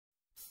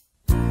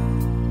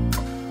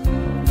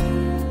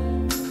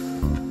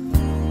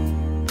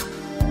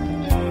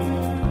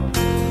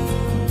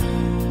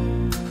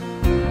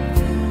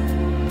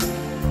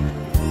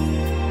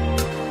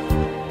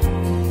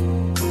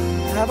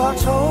Have I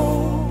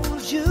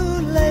told you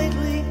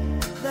lately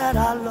that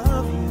I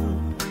love you?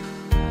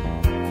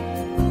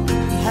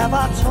 Have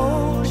I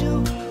told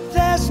you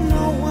there's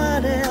no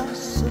one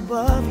else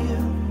above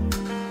you?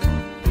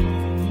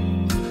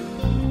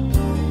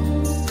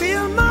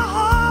 Fill my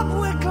heart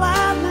with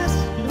gladness,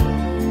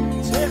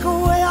 take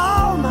away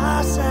all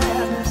my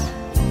sadness,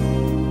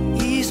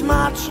 ease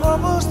my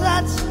troubles,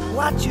 that's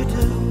what you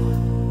do.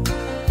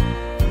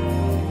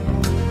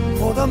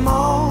 For the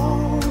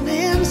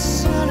morning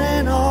sun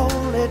and all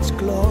its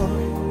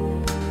glory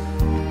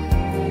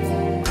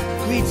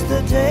greets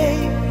the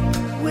day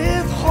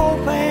with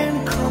hope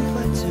and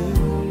comfort too.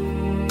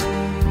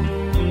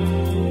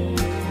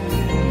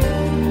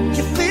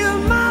 You fill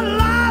my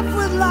life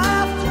with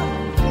laughter,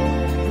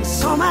 and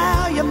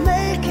somehow you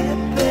make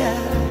it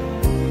better.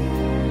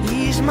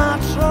 Ease my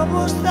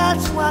troubles,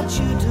 that's what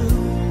you do.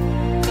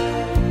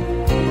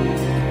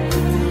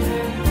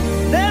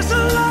 There's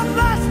a love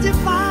that's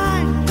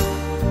divine,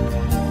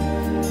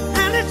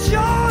 and it's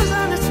yours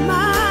and it's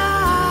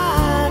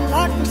mine,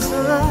 like the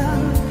sun.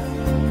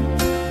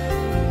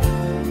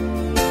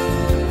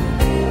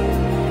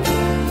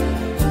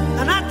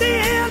 And at the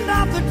end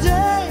of the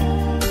day,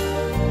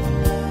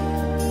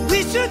 we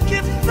should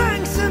give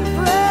thanks and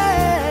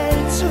pray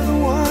to the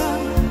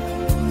one,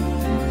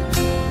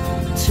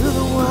 to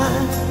the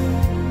one.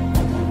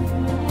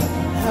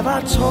 Have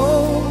I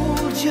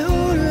told you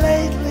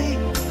lately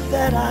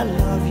that I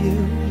love you?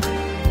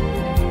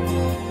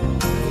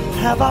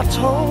 Have I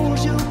told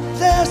you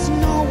there's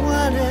no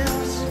one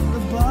else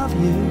above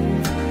you?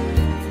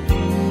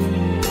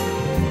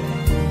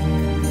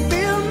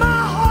 Fill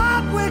my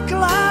heart with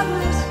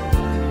gladness,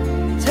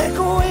 take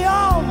away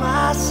all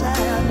my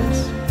sadness,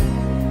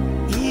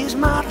 ease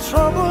my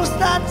troubles,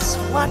 that's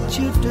what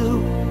you do.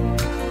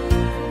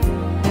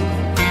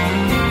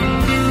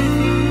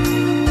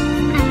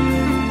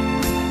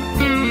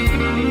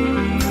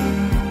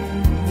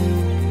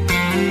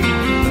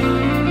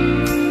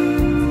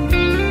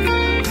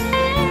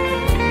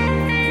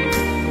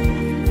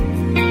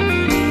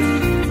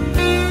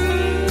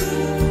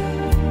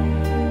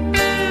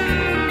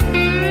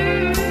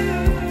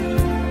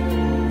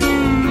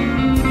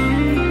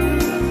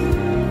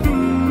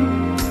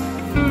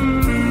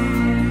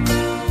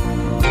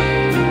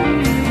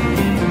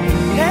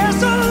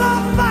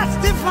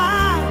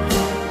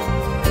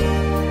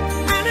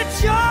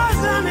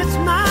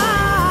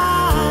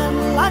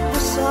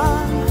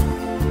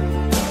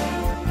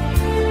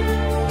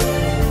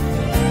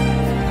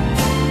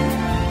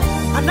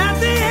 And at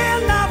the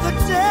end of the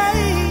day,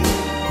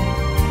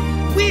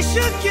 we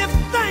should give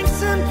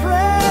thanks and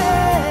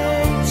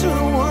pray to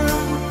the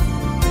one,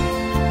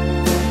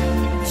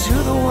 to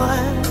the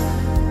one.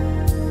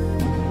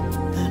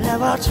 And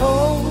have I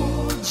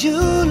told you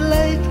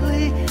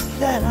lately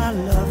that I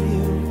love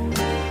you?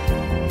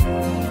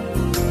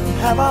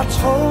 Have I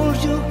told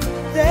you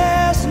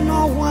there's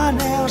no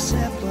one else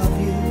above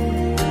you?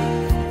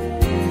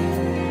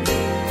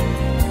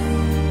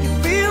 You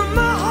fill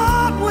my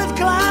heart with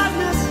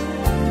gladness,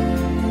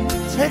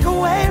 take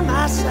away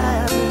my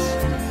sadness,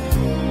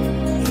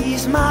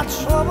 ease my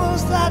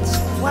troubles, that's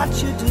what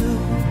you do.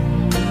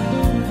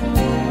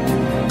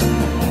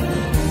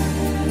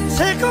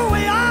 Take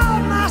away all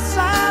my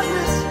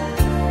sadness,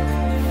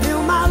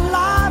 fill my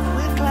life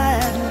with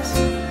gladness,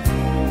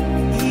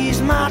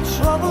 ease my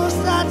troubles,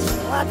 that's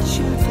what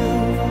you do.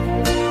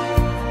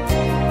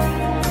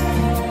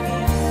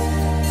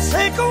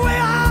 Take away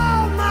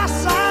all my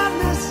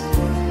sadness,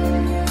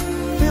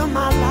 fill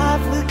my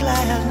life with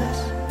gladness,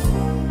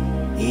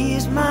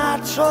 ease my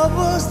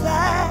troubles,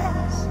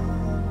 that's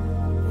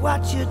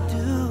what you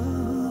do.